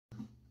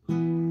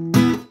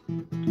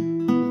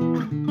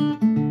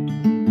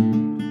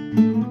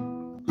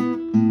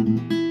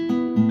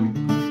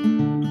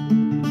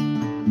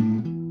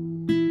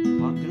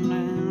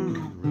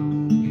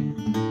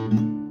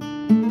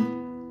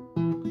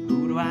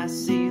I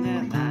see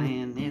that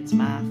lion, it's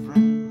my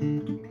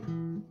friend.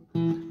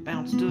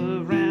 Bounced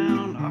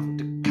around off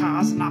the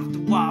cars and off the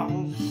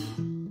walls,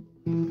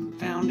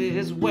 found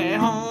his way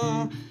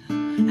home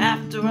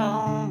after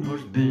all. But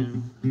it's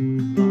been a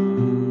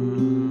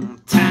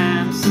long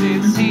time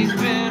since he's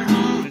been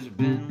home. It's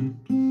been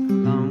a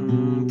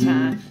long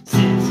time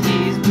since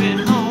he's been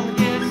home.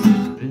 Yes,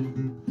 it's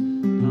been a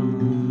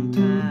long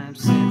time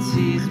since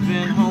he's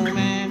been home,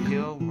 and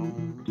he'll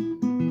roam.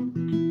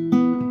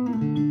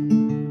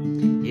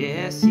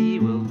 Yes, he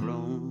will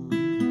roam.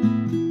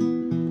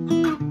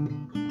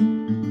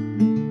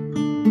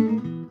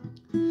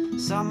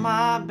 Saw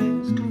my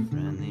best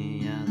friend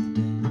the other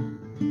day.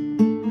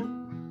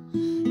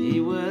 He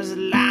was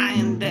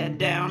lying dead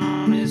down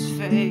on his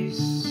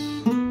face.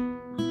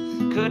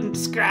 I couldn't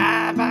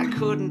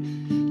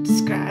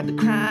describe the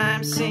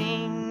crime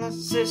scene. The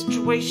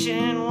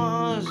situation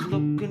was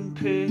looking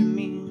pretty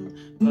mean,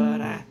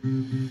 but I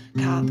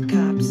called the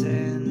cops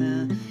and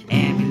the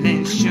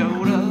ambulance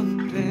showed up,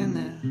 and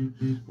there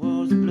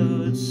was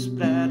blood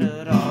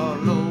splattered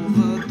all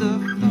over the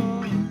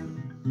floor.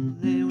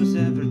 There was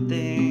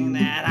everything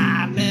that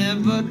I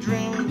never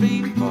dreamed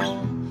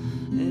before.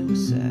 It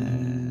was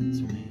sad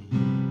to me.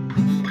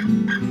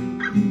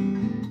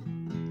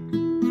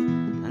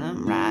 And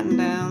I'm riding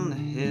down the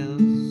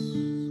hills,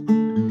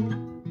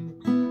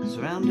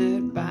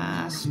 surrounded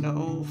by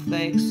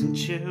snowflakes and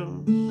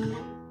chills.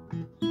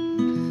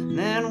 And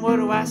then what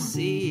do I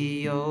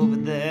see over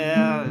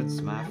there?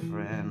 It's my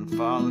friend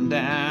falling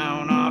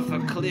down off a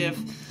cliff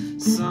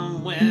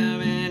somewhere,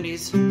 and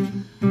he's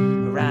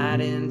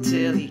riding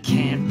till he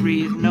can't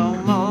breathe no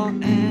more,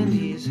 and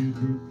he's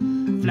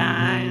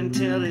flying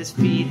till his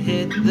feet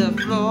hit the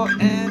floor,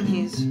 and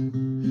he's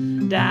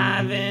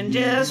diving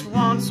just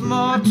once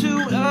more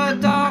to a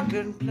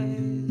darkened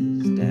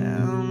place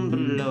down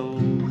below.